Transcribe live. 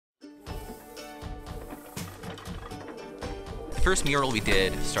The first mural we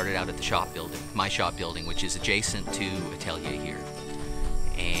did started out at the shop building, my shop building, which is adjacent to Atelier here.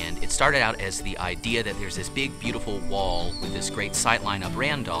 And it started out as the idea that there's this big, beautiful wall with this great sightline up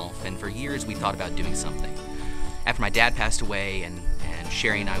Randolph, and for years we thought about doing something. After my dad passed away and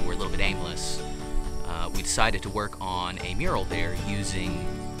Sherry and I were a little bit aimless, we decided to work on a mural there using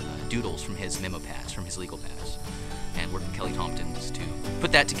doodles from his memo pass, from his legal pass, and worked with Kelly Tompkins to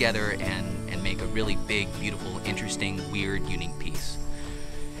put that together and make a really big, beautiful, interesting, weird, unique piece.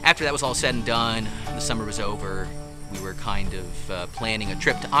 After that was all said and done, the summer was over, we were kind of planning a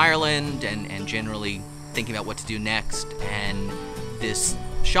trip to Ireland and generally thinking about what to do next, and this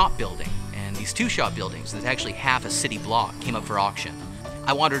shop building, and these two shop buildings, there's actually half a city block, came up for auction.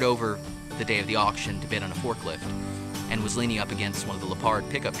 I wandered over the day of the auction to bid on a forklift and was leaning up against one of the Lepard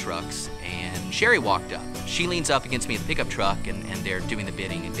pickup trucks, and Sherry walked up. She leans up against me in the pickup truck, and they're doing the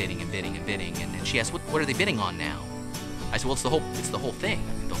bidding and bidding and bidding and bidding, and she asked, what are they bidding on now? I said, well, it's the whole thing.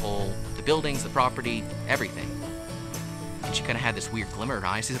 I mean, the buildings, the property, everything. And she kind of had this weird glimmer in her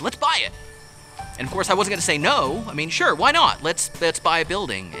eyes. She said, let's buy it. And of course, I wasn't going to say no. I mean, sure, why not? Let's buy a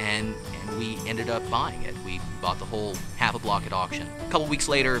building. And we ended up buying it. We bought the whole half a block at auction. A couple weeks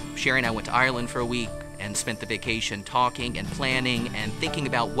later, Sherry and I went to Ireland for a week and spent the vacation talking and planning and thinking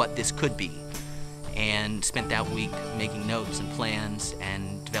about what this could be. And spent that week making notes and plans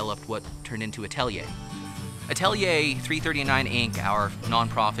and developed what turned into Atelier. Atelier 339 Inc., our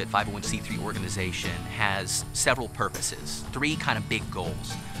nonprofit 501c3 organization, has several purposes, three kind of big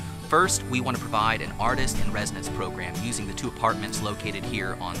goals. First, we want to provide an artist in residence program using the two apartments located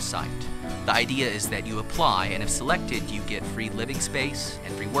here on site. The idea is that you apply, and if selected, you get free living space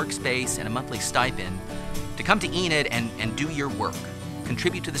and free workspace and a monthly stipend to come to Enid and do your work.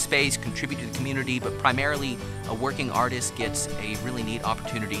 Contribute to the space, contribute to the community, but primarily a working artist gets a really neat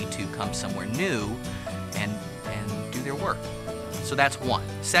opportunity to come somewhere new and do their work. So that's one.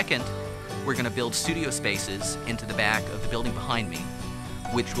 Second, we're going to build studio spaces into the back of the building behind me,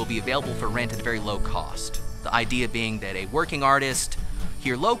 which will be available for rent at a very low cost. The idea being that a working artist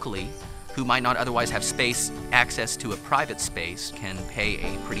here locally, who might not otherwise have access to a private space, can pay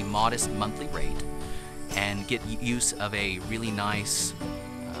a pretty modest monthly rate and get use of a really nice,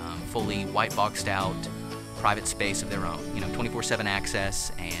 fully white boxed out private space of their own. 24/7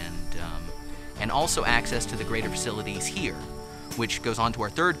 access and also access to the greater facilities here, which goes on to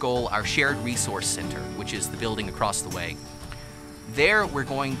our third goal, our shared resource center, which is the building across the way. There we're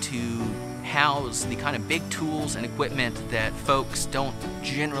going to house the kind of big tools and equipment that folks don't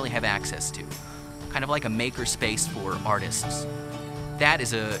generally have access to, kind of like a maker space for artists. That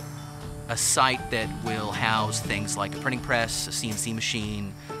is a site that will house things like a printing press, a CNC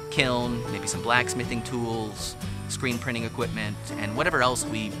machine, kiln, maybe some blacksmithing tools, screen printing equipment, and whatever else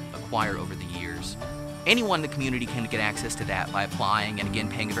we acquire over the years. Anyone in the community can get access to that by applying and again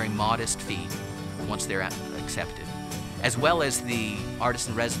paying a very modest fee once they're accepted. As well as the artist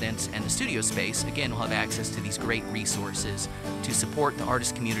in residence and the studio space, again, will have access to these great resources to support the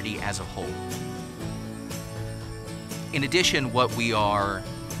artist community as a whole. In addition, what we are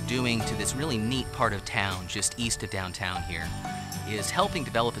doing to this really neat part of town, just east of downtown here, is helping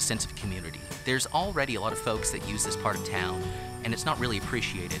develop a sense of community. There's already a lot of folks that use this part of town, and it's not really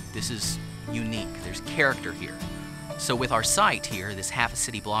appreciated. This is unique. There's character here. So with our site here, this half a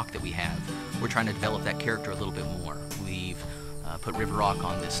city block that we have, we're trying to develop that character a little bit more. We've put River Rock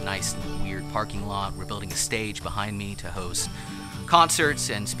on this nice, weird parking lot. We're building a stage behind me to host concerts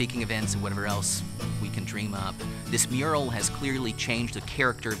and speaking events and whatever else we can dream up. This mural has clearly changed the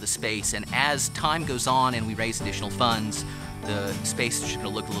character of the space, and as time goes on and we raise additional funds, the space is just going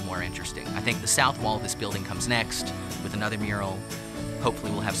to look a little more interesting. I think the south wall of this building comes next with another mural.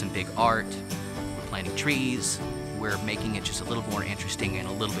 Hopefully we'll have some big art. We're planting trees. We're making it just a little more interesting and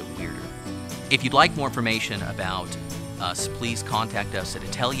a little bit weirder. If you'd like more information about us, please contact us at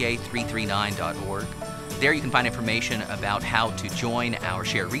atelier339.org. There you can find information about how to join our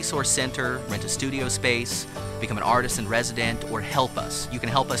shared resource center, rent a studio space, become an artist in resident, or help us. You can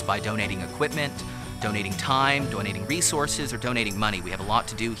help us by donating equipment, donating time, donating resources, or donating money. We have a lot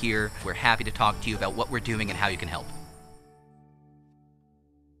to do here. We're happy to talk to you about what we're doing and how you can help.